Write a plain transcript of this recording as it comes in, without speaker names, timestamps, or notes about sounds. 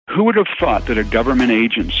Who would have thought that a government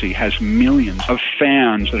agency has millions of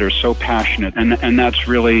fans that are so passionate? And that's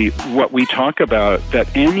really what we talk about,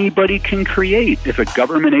 that anybody can create. If a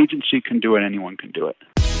government agency can do it, anyone can do it.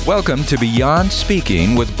 Welcome to Beyond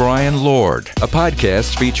Speaking with Brian Lord, a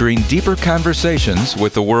podcast featuring deeper conversations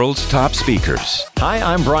with the world's top speakers. Hi,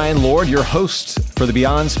 I'm Brian Lord, your host for the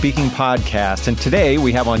Beyond Speaking podcast. And today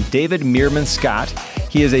we have on David Meerman Scott.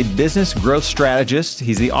 He is a business growth strategist.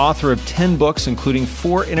 He's the author of 10 books, including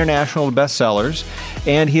 4 international bestsellers.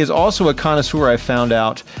 And he is also a connoisseur, I found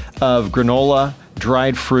out, of granola,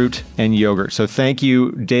 dried fruit, and yogurt. So thank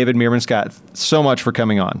you, David Meerman Scott, so much for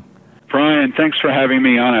coming on. Brian, thanks for having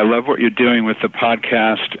me on. I love what you're doing with the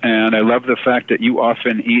podcast, and I love the fact that you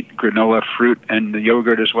often eat granola fruit and the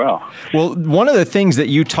yogurt as well. Well, one of the things that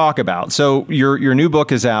you talk about, so your new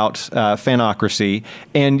book is out, Fanocracy,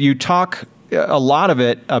 and you talk a lot of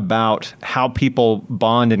it about how people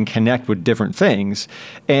bond and connect with different things.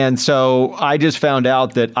 And so I just found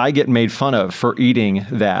out that I get made fun of for eating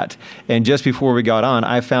that. And just before we got on,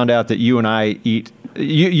 I found out that you and I eat.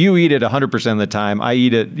 You eat it 100% of the time. I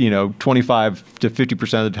eat it, 25 to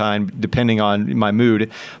 50% of the time, depending on my mood.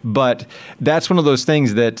 But that's one of those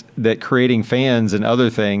things that creating fans and other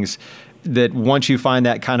things, that once you find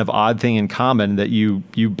that kind of odd thing in common, that you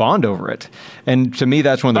bond over it. And to me,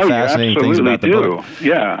 that's one of the fascinating things about the book.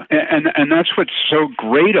 Yeah, and that's what's so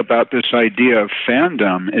great about this idea of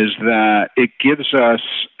fandom, is that it gives us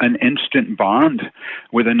an instant bond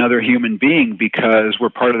with another human being because we're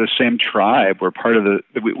part of the same tribe. We're part of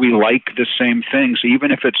we like the same things,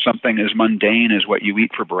 even if it's something as mundane as what you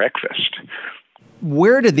eat for breakfast.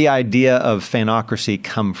 Where did the idea of Fanocracy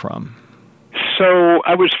come from? So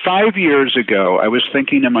I was 5 years ago, I was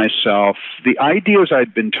thinking to myself, the ideas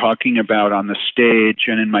I'd been talking about on the stage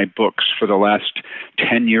and in my books for the last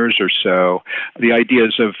 10 years or so, the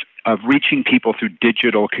ideas of reaching people through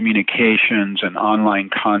digital communications and online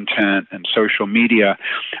content and social media,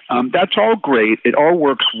 that's all great. It all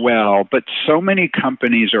works well, but so many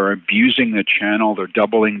companies are abusing the channel. They're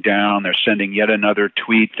doubling down. They're sending yet another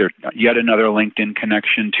tweet. Yet another LinkedIn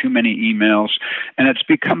connection, too many emails, and it's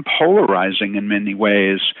become polarizing in many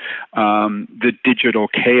ways, the digital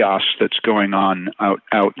chaos that's going on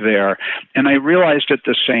out there. And I realized at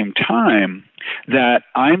the same time that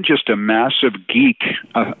I'm just a massive geek,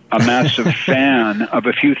 a massive fan of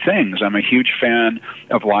a few things. I'm a huge fan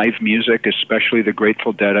of live music, especially the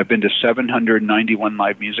Grateful Dead. I've been to 791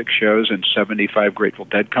 live music shows and 75 Grateful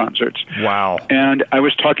Dead concerts. Wow. And I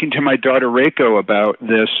was talking to my daughter Reiko about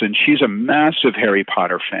this, and she's a massive Harry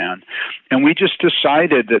Potter fan. And we just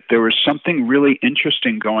decided that there was something really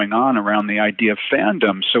interesting going on around the idea of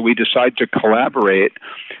fandom. So we decided to collaborate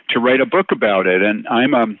to write a book about it. And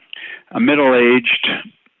I'm a middle-aged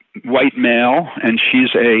white male, and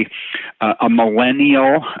she's a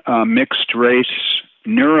millennial mixed-race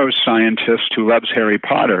neuroscientist who loves Harry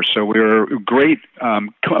Potter. So we're a great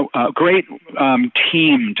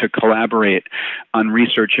team to collaborate on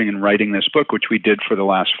researching and writing this book, which we did for the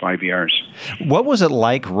last 5 years. What was it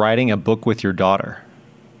like writing a book with your daughter?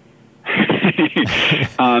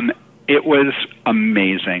 It was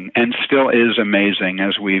amazing, and still is amazing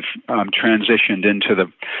as we've transitioned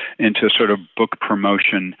into sort of book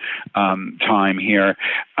promotion time here.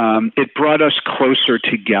 It brought us closer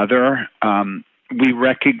together. We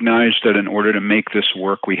recognized that in order to make this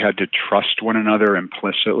work, we had to trust one another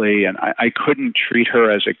implicitly, and I couldn't treat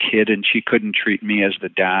her as a kid, and she couldn't treat me as the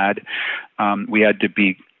dad. We had to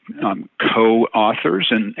be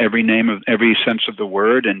co-authors in every sense of the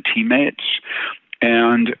word, and teammates.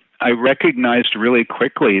 And I recognized really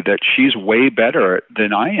quickly that she's way better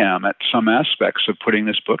than I am at some aspects of putting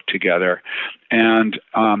this book together. And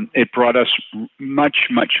it brought us much,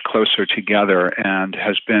 much closer together, and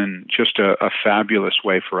has been just a fabulous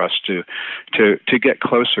way for us to get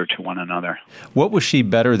closer to one another. What was she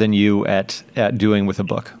better than you at doing with a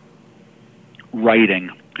book?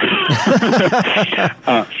 Writing.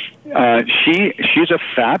 She's a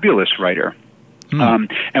fabulous writer.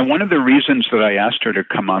 And one of the reasons that I asked her to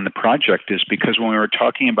come on the project is because when we were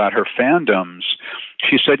talking about her fandoms,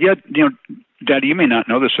 she said, Daddy, you may not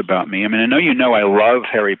know this about me. I mean, I know you know I love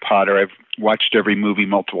Harry Potter. I've watched every movie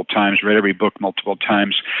multiple times, read every book multiple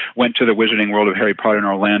times, went to the Wizarding World of Harry Potter in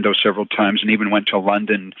Orlando several times, and even went to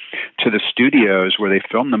London to the studios where they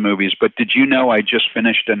filmed the movies. But did you know I just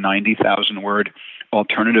finished a 90,000-word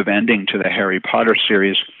alternative ending to the Harry Potter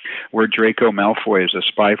series where Draco Malfoy is a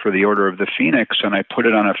spy for the Order of the Phoenix, and I put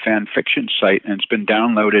it on a fan fiction site, and it's been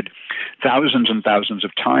downloaded thousands and thousands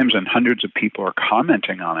of times, and hundreds of people are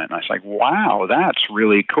commenting on it. And I was like, wow, that's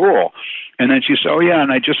really cool. And then she said, oh, yeah,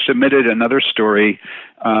 and I just submitted another story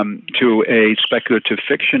to a speculative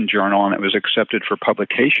fiction journal, and it was accepted for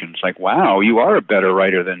publication. It's like, wow, you are a better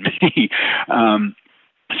writer than me.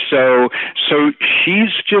 So she's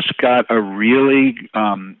just got a really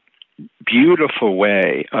beautiful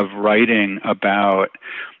way of writing about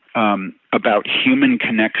human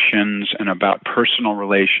connections and about personal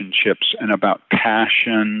relationships and about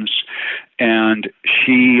passions. And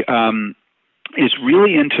she is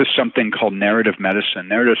really into something called narrative medicine.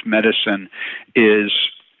 Narrative medicine is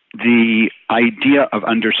the idea of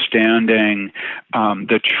understanding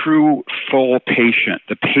the true full patient,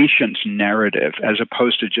 the patient's narrative, as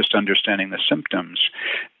opposed to just understanding the symptoms.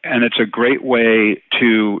 And it's a great way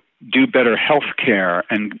to do better health care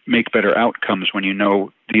and make better outcomes when you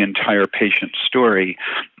know the entire patient's story.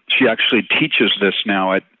 She actually teaches this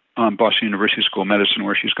now at Boston University School of Medicine,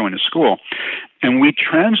 where she's going to school. And we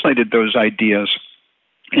translated those ideas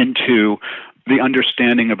into the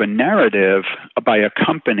understanding of a narrative by a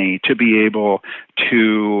company to be able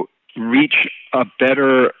to reach a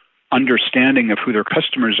better understanding of who their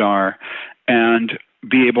customers are and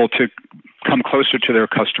be able to come closer to their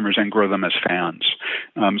customers and grow them as fans.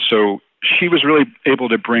 So she was really able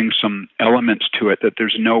to bring some elements to it that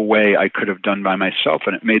there's no way I could have done by myself,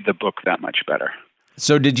 and it made the book that much better.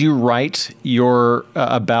 So did you write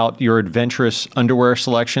about your adventurous underwear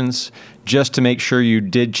selections just to make sure you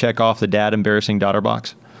did check off the dad embarrassing daughter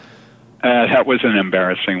box? That was an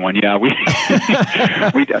embarrassing one. Yeah, I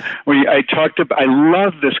talked about. I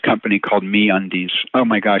love this company called MeUndies. Oh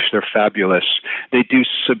my gosh, they're fabulous. They do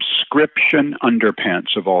subscription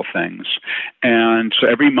underpants of all things, and so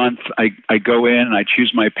every month I go in and I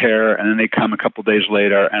choose my pair, and then they come a couple days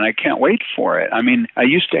later, and I can't wait for it. I mean, I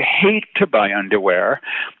used to hate to buy underwear,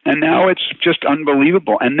 and now it's just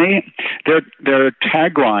unbelievable. And their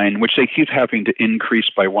tagline, which they keep having to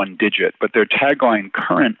increase by one digit, but their tagline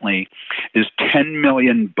currently is 10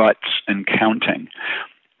 million butts and counting.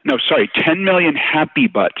 No, sorry, 10 million happy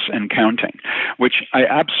butts and counting, which I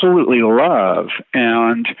absolutely love.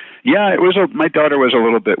 And yeah, my daughter was a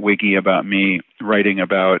little bit wiggy about me writing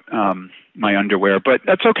about my underwear, but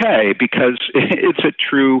that's okay because it's a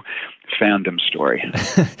true fandom story.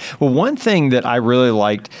 Well, one thing that I really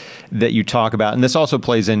liked that you talk about, and this also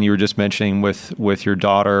plays in, you were just mentioning with your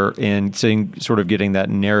daughter and seeing, sort of getting that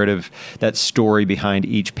narrative, that story behind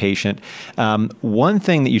each patient. One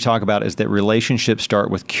thing that you talk about is that relationships start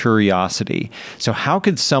with curiosity. So how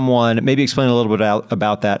could someone, maybe explain a little bit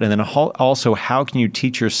about that, and then also how can you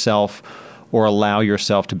teach yourself or allow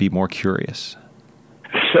yourself to be more curious?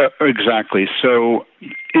 So, exactly. So,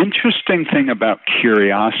 interesting thing about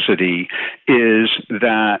curiosity is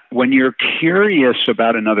that when you're curious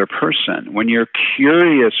about another person, when you're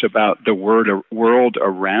curious about the world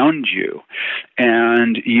around you,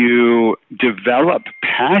 and you develop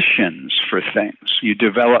passions for things, you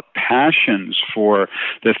develop passions for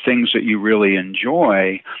the things that you really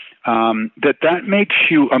enjoy, that makes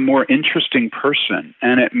you a more interesting person,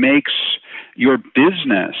 and it makes your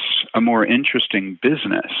business a more interesting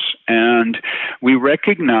business. And we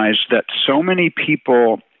recognize that so many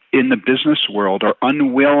people in the business world are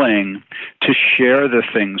unwilling to share the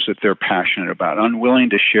things that they're passionate about, unwilling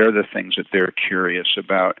to share the things that they're curious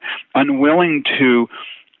about, unwilling to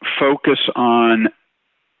focus on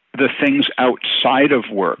the things outside of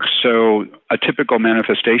work. So a typical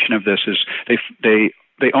manifestation of this is they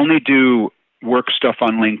only do work stuff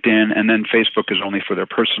on LinkedIn, and then Facebook is only for their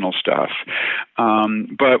personal stuff.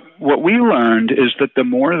 But what we learned is that the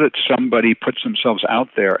more that somebody puts themselves out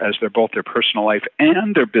there as both their personal life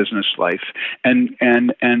and their business life, and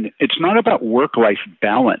it's not about work-life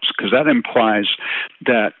balance, because that implies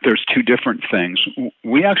that there's two different things.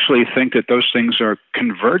 We actually think that those things are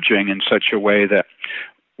converging in such a way that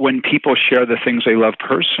when people share the things they love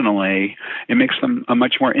personally, it makes them a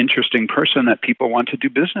much more interesting person that people want to do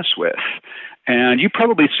business with. And you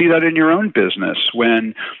probably see that in your own business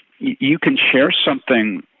when you can share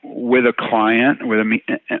something with a client,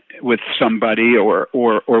 with somebody, or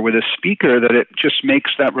with a speaker, that it just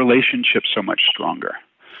makes that relationship so much stronger.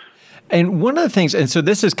 And one of the things, and so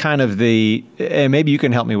this is kind of and maybe you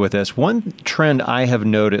can help me with this, one trend I have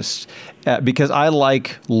noticed because I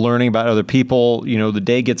like learning about other people. The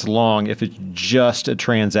day gets long if it's just a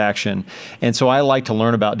transaction. And so I like to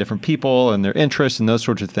learn about different people and their interests and those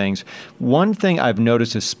sorts of things. One thing I've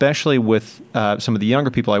noticed, especially with some of the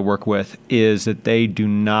younger people I work with, is that they do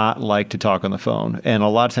not like to talk on the phone. And a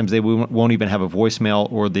lot of times they won't even have a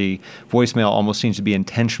voicemail, or the voicemail almost seems to be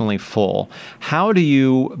intentionally full. How do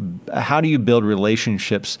you build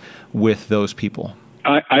relationships with those people?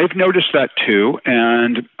 I've noticed that too,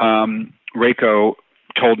 and Reiko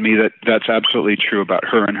told me that that's absolutely true about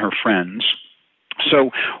her and her friends. So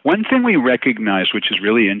one thing we recognize, which is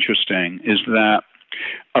really interesting, is that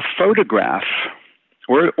a photograph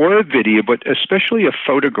or a video, but especially a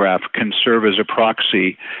photograph, can serve as a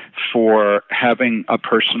proxy for having a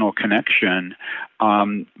personal connection,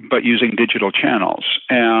 but using digital channels.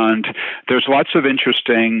 And there's lots of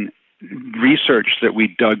interesting research that we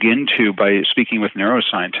dug into by speaking with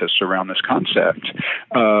neuroscientists around this concept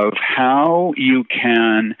of how you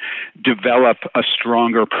can develop a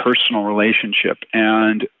stronger personal relationship.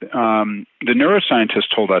 And the neuroscientists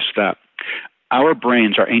told us that our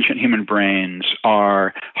brains, our ancient human brains,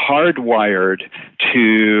 are hardwired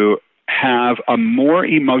to have a more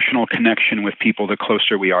emotional connection with people the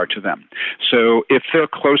closer we are to them. So if they're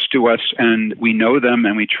close to us and we know them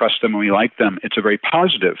and we trust them and we like them, it's a very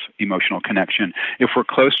positive emotional connection. If we're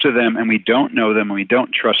close to them and we don't know them and we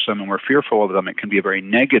don't trust them and we're fearful of them, it can be a very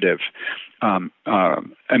negative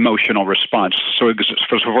emotional response. So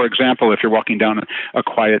for example, if you're walking down a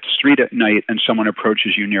quiet street at night and someone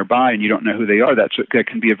approaches you nearby and you don't know who they are, that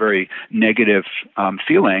can be a very negative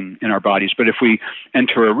feeling in our bodies. But if we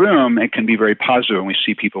enter a room, it can be very positive when we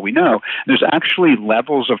see people we know. There's actually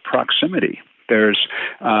levels of proximity. There's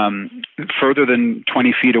further than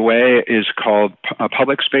 20 feet away is called a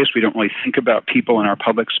public space. We don't really think about people in our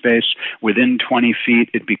public space. Within 20 feet,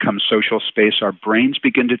 it becomes social space. Our brains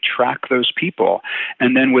begin to track those people.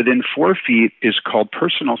 And then within 4 feet is called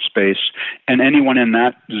personal space. And anyone in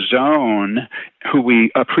that zone who we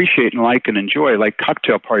appreciate and like and enjoy, like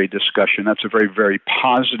cocktail party discussion, that's a very, very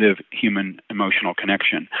positive human emotional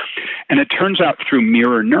connection. And it turns out through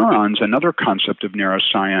mirror neurons, another concept of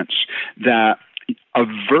neuroscience, that a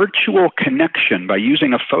virtual connection by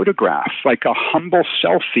using a photograph, like a humble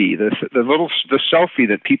selfie, the selfie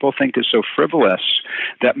that people think is so frivolous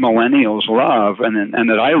that millennials love, and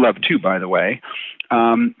that I love too, by the way,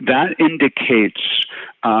 that indicates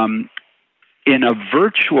in a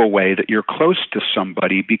virtual way that you're close to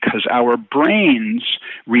somebody, because our brains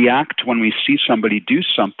react when we see somebody do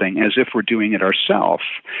something as if we're doing it ourselves,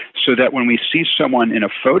 so that when we see someone in a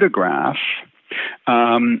photograph,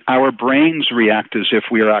 our brains react as if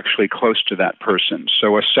we are actually close to that person.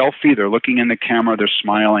 So a selfie, they're looking in the camera, they're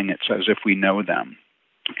smiling, it's as if we know them.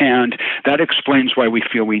 And that explains why we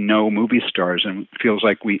feel we know movie stars and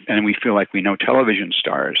we feel like we know television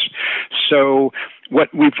stars. So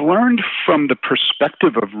what we've learned from the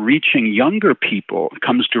perspective of reaching younger people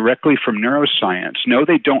comes directly from neuroscience. No,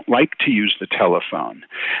 they don't like to use the telephone,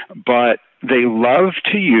 but they love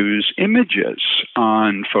to use images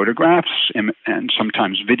on photographs and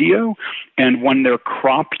sometimes video. And when they're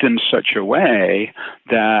cropped in such a way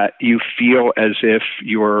that you feel as if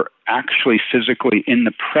you're actually physically in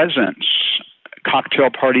the presence, cocktail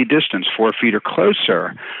party distance, 4 feet or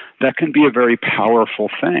closer, that can be a very powerful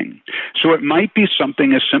thing. So it might be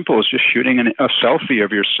something as simple as just shooting a selfie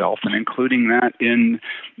of yourself and including that in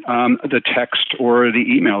the text or the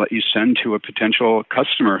email that you send to a potential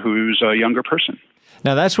customer who's a younger person.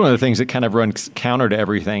 Now, that's one of the things that kind of runs counter to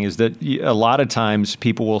everything, is that a lot of times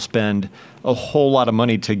people will spend a whole lot of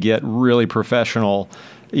money to get really professional,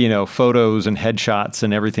 photos and headshots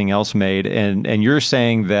and everything else made. And you're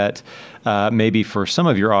saying that maybe for some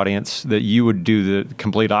of your audience that you would do the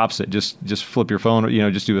complete opposite, just flip your phone,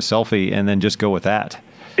 just do a selfie and then just go with that.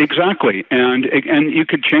 Exactly, and you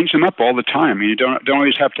could change them up all the time. You don't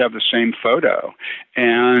always have to have the same photo.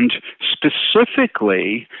 And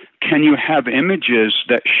specifically, can you have images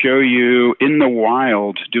that show you in the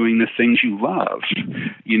wild doing the things you love?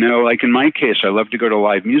 Like in my case, I love to go to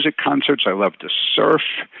live music concerts. I love to surf.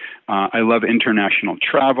 I love international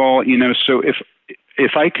travel. So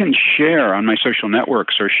if I can share on my social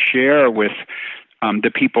networks or share with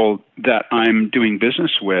the people that I'm doing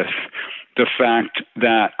business with, the fact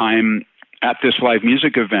that I'm at this live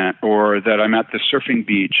music event, or that I'm at the surfing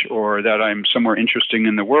beach, or that I'm somewhere interesting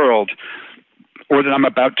in the world, or that I'm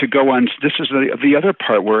about to go on. This is the other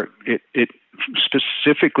part where it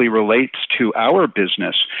specifically relates to our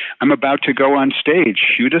business. I'm about to go on stage,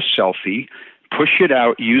 shoot a selfie, push it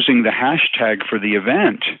out using the hashtag for the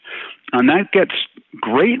event, And that gets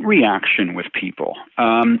great reaction with people.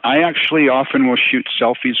 I actually often will shoot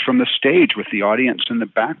selfies from the stage with the audience in the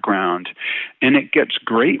background, and it gets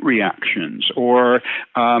great reactions. Or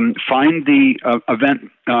find the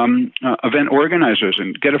event organizers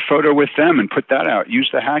and get a photo with them and put that out. Use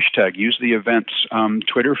the hashtag. Use the event's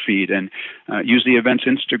Twitter feed and use the event's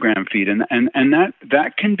Instagram feed, and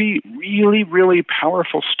that can be really, really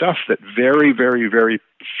powerful stuff that very, very, very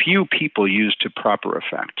few people use to proper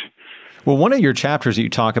effect. Well, one of your chapters that you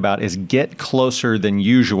talk about is get closer than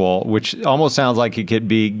usual, which almost sounds like it could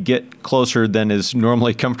be get closer than is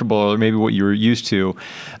normally comfortable or maybe what you're used to.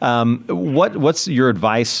 What's your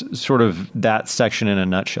advice, sort of that section in a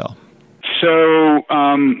nutshell? So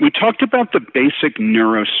we talked about the basic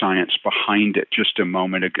neuroscience behind it just a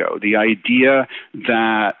moment ago. The idea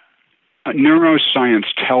that neuroscience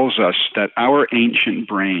tells us that our ancient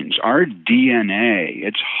brains, our DNA,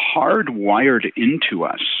 it's hardwired into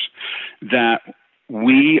us that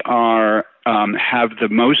we are have the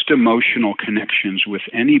most emotional connections with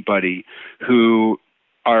anybody who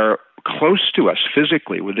are close to us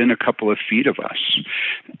physically, within a couple of feet of us.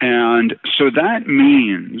 And so that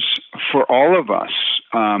means for all of us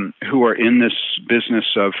who are in this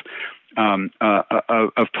business of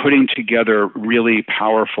putting together really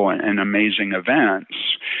powerful and amazing events,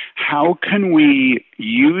 how can we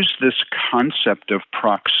use this concept of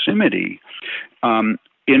proximity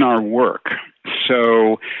in our work?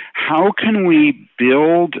 So how can we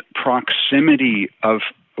build proximity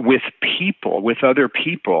with people, with other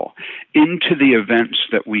people, into the events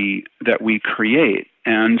that we create?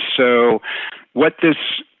 And so what this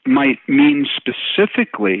might mean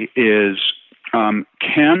specifically is,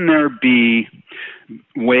 can there be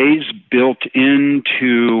ways built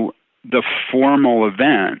into the formal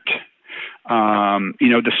event,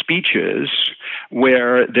 the speeches,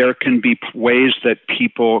 where there can be ways that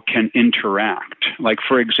people can interact? Like,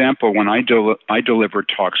 for example, when I deliver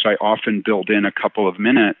talks, I often build in a couple of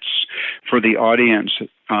minutes for the audience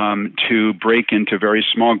to break into very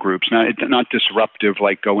small groups. Not disruptive,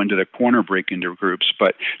 like go into the corner, break into groups,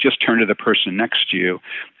 but just turn to the person next to you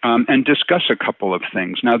and discuss a couple of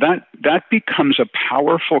things. Now that becomes a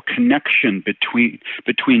powerful connection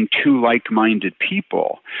between two like-minded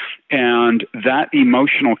people, and that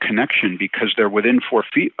emotional connection, because they're within 4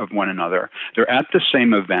 feet of one another, they're at the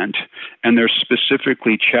same event, and they're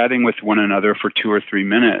specifically chatting with one another for 2 or 3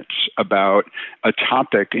 minutes about a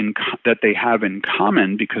topic that they have in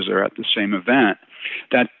common because they're at the same event.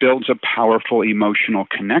 That builds a powerful emotional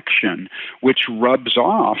connection, which rubs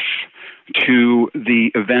off to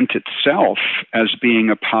the event itself as being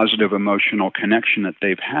a positive emotional connection that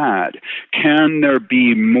they've had. Can there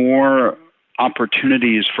be more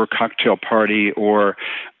opportunities for cocktail party or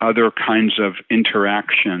other kinds of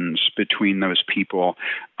interactions between those people?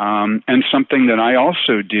 And something that I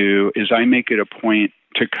also do is I make it a point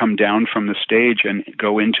to come down from the stage and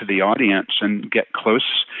go into the audience and get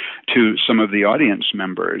close to some of the audience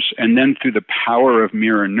members. And then through the power of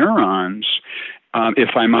mirror neurons, if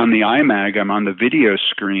I'm on the iMag, I'm on the video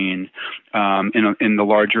screen in the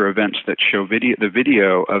larger events that show the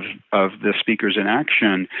video of the speakers in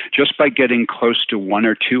action. Just by getting close to 1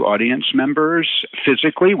 or 2 audience members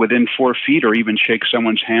physically within 4 feet, or even shake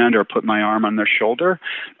someone's hand or put my arm on their shoulder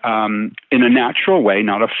in a natural way,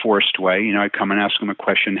 not a forced way. I come and ask them a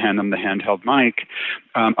question, hand them the handheld mic.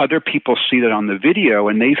 Other people see that on the video,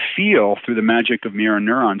 and they feel through the magic of mirror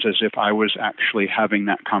neurons as if I was actually having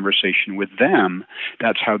that conversation with them.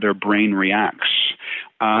 That's how their brain reacts.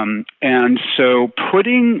 And so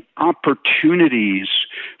putting opportunities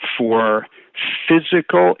for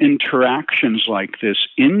physical interactions like this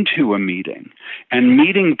into a meeting, and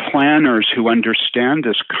meeting planners who understand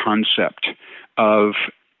this concept of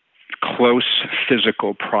close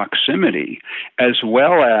physical proximity, as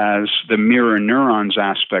well as the mirror neurons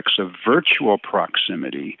aspects of virtual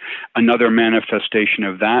proximity. Another manifestation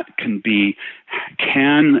of that can be,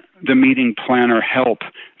 can the meeting planner help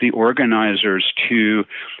the organizers to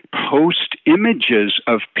post images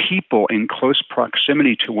of people in close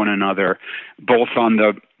proximity to one another, both on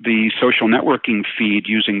the social networking feed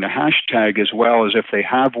using the hashtag, as well as if they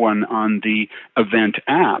have one on the event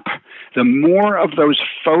app? The more of those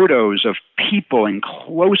photos of people in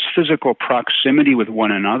close physical proximity with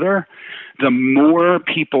one another, the more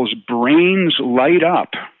people's brains light up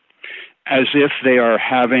as if they are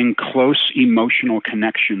having close emotional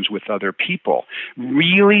connections with other people.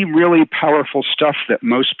 Really, really powerful stuff that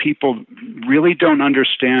most people really don't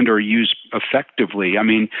understand or use effectively. I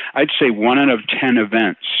mean, I'd say 1 out of 10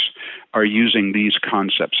 events are using these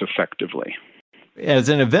concepts effectively. As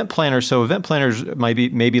an event planner, so event planners might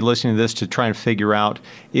be listening to this to try and figure out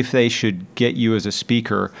if they should get you as a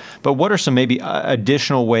speaker. But what are some maybe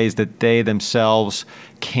additional ways that they themselves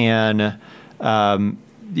can,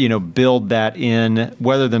 build that in,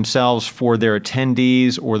 whether themselves for their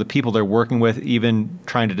attendees or the people they're working with, even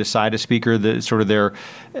trying to decide a speaker, sort of their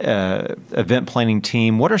event planning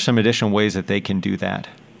team? What are some additional ways that they can do that?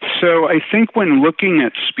 So I think when looking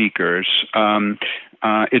at speakers,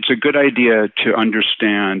 it's a good idea to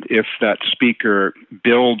understand if that speaker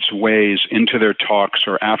builds ways into their talks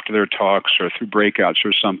or after their talks or through breakouts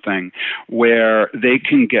or something where they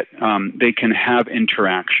can have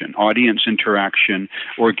interaction, audience interaction,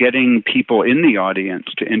 or getting people in the audience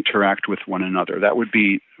to interact with one another. That would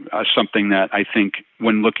be something that I think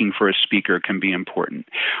when looking for a speaker can be important.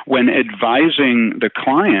 When advising the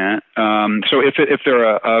client, so if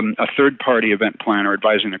they're a third-party event planner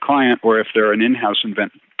advising the client, or if they're an in-house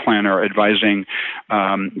event planner advising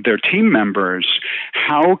their team members,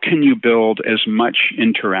 how can you build as much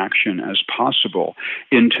interaction as possible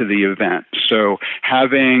into the event? So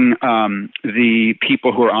having the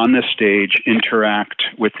people who are on the stage interact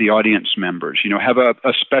with the audience members, have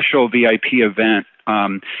a special VIP event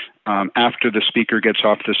after the speaker gets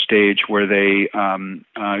off the stage where they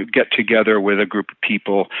get together with a group of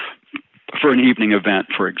people for an evening event,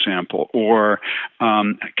 for example. Or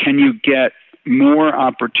can you get more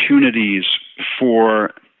opportunities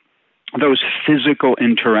for those physical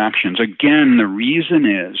interactions? Again, the reason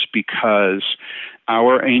is because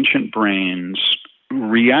our ancient brains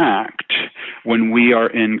react when we are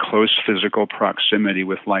in close physical proximity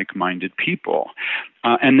with like-minded people.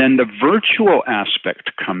 And then the virtual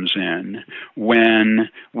aspect comes in when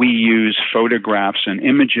we use photographs and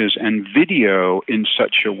images and video in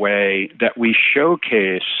such a way that we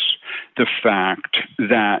showcase the fact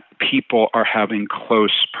that people are having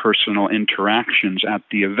close personal interactions at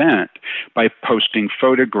the event by posting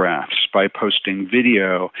photographs, by posting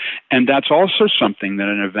video. And that's also something that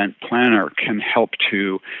an event planner can help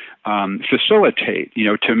to facilitate,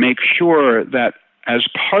 to make sure that as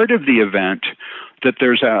part of the event, that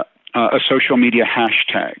there's a social media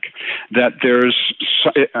hashtag, that there's,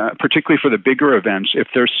 particularly for the bigger events, if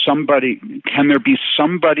there's somebody, can there be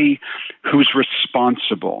somebody who's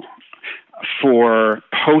responsible for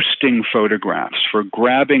posting photographs, for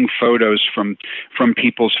grabbing photos from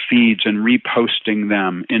people's feeds and reposting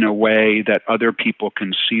them in a way that other people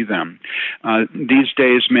can see them. These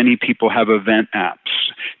days, many people have event apps.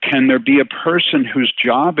 Can there be a person whose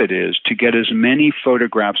job it is to get as many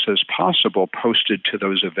photographs as possible posted to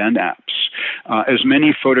those event apps, as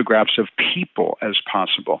many photographs of people as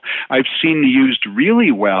possible? I've seen used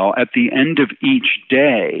really well at the end of each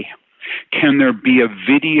day. Can there be a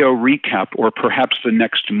video recap, or perhaps the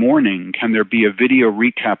next morning, can there be a video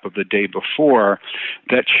recap of the day before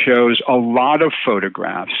that shows a lot of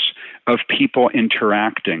photographs of people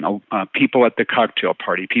interacting, people at the cocktail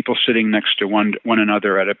party, people sitting next to one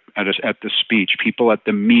another at the speech, people at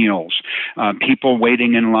the meals, people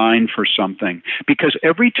waiting in line for something. Because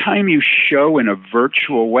every time you show in a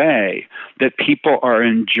virtual way that people are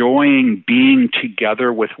enjoying being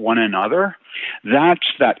together with one another, that's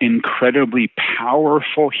that incredibly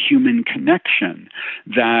powerful human connection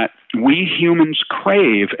that we humans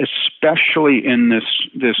crave, especially in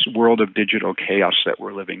this world of digital chaos that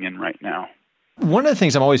we're living in right now. One of the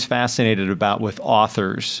things I'm always fascinated about with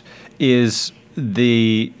authors is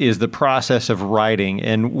the process of writing.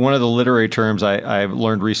 And one of the literary terms I've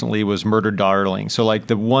learned recently was murder darling. So like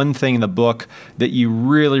the one thing in the book that you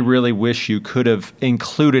really, really wish you could have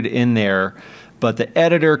included in there, but the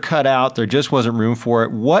editor cut out, there just wasn't room for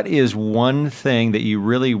it. What is one thing that you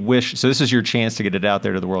really wish, so this is your chance to get it out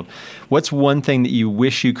there to the world. What's one thing that you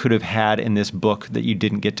wish you could have had in this book that you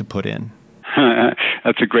didn't get to put in?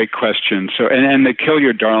 That's a great question. So, and the kill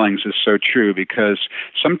your darlings is so true, because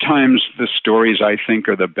sometimes the stories I think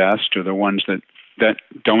are the best are the ones that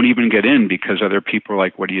don't even get in because other people are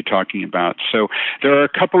like, what are you talking about? So there are a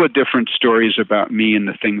couple of different stories about me and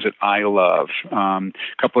the things that I love. A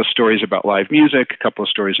couple of stories about live music, a couple of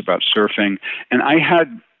stories about surfing, and I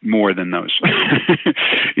had more than those.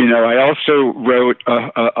 I also wrote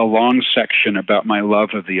a long section about my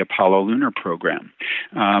love of the Apollo lunar program.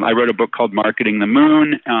 I wrote a book called Marketing the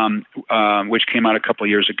Moon, which came out a couple of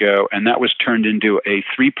years ago, and that was turned into a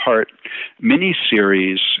 3-part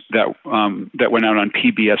mini-series that went out on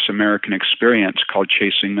PBS American Experience called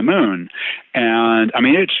Chasing the Moon. And I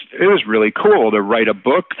mean, it was really cool to write a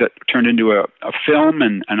book that turned into a film,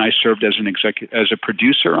 and I served as as a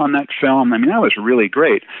producer on that film. I mean, that was really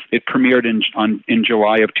great. It premiered in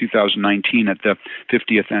July of 2019 at the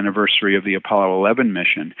 50th anniversary of the Apollo 11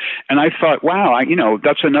 mission. And I thought, wow,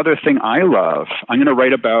 that's another thing I love. I'm going to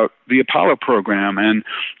write about the Apollo program. And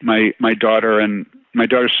my daughter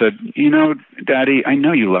said, Daddy, I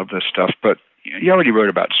know you love this stuff, but you already wrote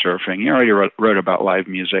about surfing. You already wrote about live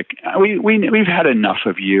music. We've had enough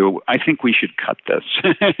of you. I think we should cut this.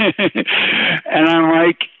 And I'm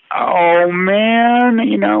like, oh man,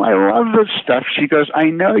 I love this stuff. She goes,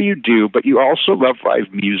 I know you do, but you also love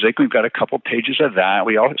live music. We've got a couple pages of that.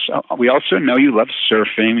 We also know you love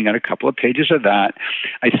surfing. We got a couple of pages of that.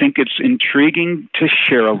 I think it's intriguing to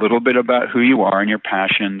share a little bit about who you are and your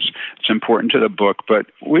passions. It's important to the book, but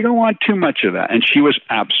we don't want too much of that. And she was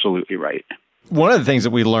absolutely right. One of the things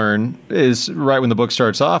that we learn is right when the book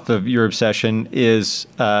starts off of your obsession is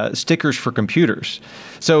stickers for computers.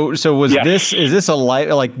 So was Yes. is this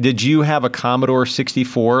did you have a Commodore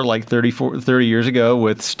 64 like 30 years ago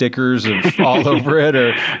with stickers all over it,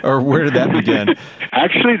 or where did that begin?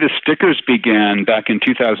 Actually, the stickers began back in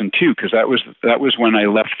 2002 because that was when I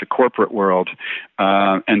left the corporate world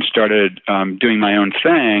and started doing my own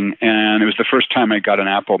thing, and it was the first time I got an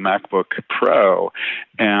Apple MacBook Pro,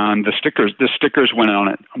 and the stickers went on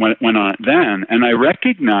it then, and I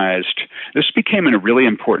recognized this became a really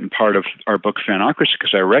important part of our book Fanocracy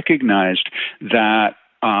because I recognized that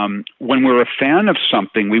when we're a fan of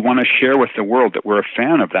something, we want to share with the world that we're a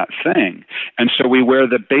fan of that thing. And so we wear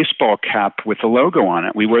the baseball cap with the logo on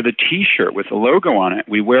it. We wear the T-shirt with the logo on it.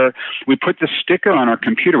 We put the sticker on our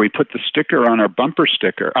computer. We put the sticker on our bumper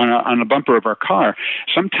sticker, on the bumper of our car.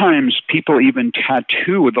 Sometimes people even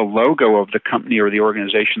tattoo the logo of the company or the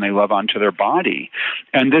organization they love onto their body.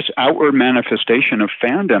 And this outward manifestation of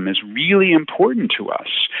fandom is really important to us.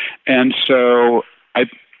 And so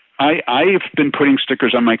I've been putting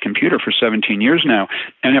stickers on my computer for 17 years now,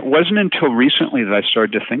 and it wasn't until recently that I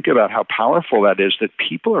started to think about how powerful that is, that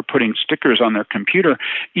people are putting stickers on their computer,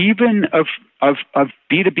 even of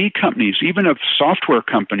B2B companies, even of software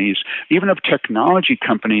companies, even of technology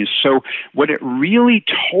companies. So what it really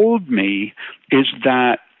told me is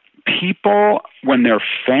that people, when they're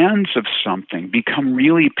fans of something, become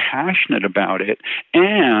really passionate about it.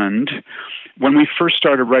 And when we first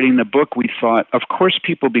started writing the book, we thought, of course,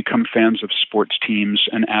 people become fans of sports teams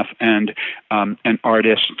and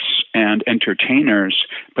artists and entertainers,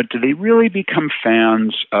 but do they really become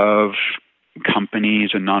fans of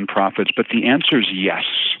companies and nonprofits? But the answer is yes,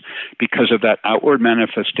 because of that outward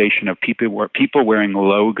manifestation of people wearing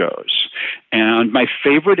logos. And my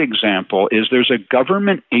favorite example is there's a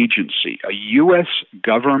government agency, a U.S.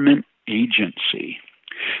 government agency,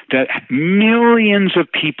 that millions of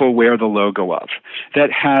people wear the logo of,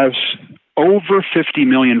 that has over 50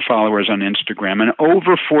 million followers on Instagram and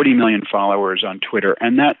over 40 million followers on Twitter.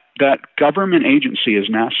 And that government agency is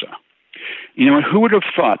NASA. Who would have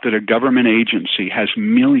thought that a government agency has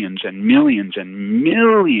millions and millions and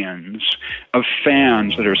millions of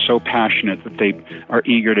fans that are so passionate that they are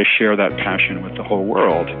eager to share that passion with the whole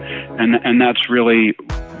world? And that's really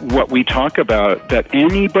what we talk about, that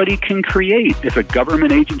anybody can create. If a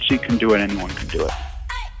government agency can do it, anyone can do it.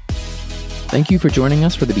 Thank you for joining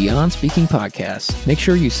us for the Beyond Speaking podcast. Make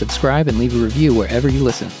sure you subscribe and leave a review wherever you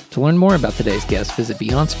listen. To learn more about today's guest, visit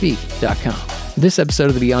BeyondSpeak.com. This episode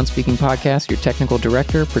of the Beyond Speaking podcast, your technical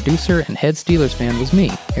director, producer, and head Steelers fan was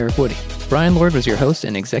me, Eric Woody. Brian Lord was your host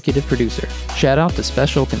and executive producer. Shout out to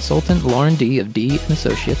special consultant Lauren D. of D &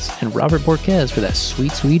 Associates and Robert Borquez for that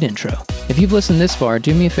sweet, sweet intro. If you've listened this far,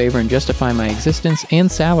 do me a favor and justify my existence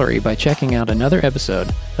and salary by checking out another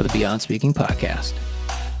episode of the Beyond Speaking podcast.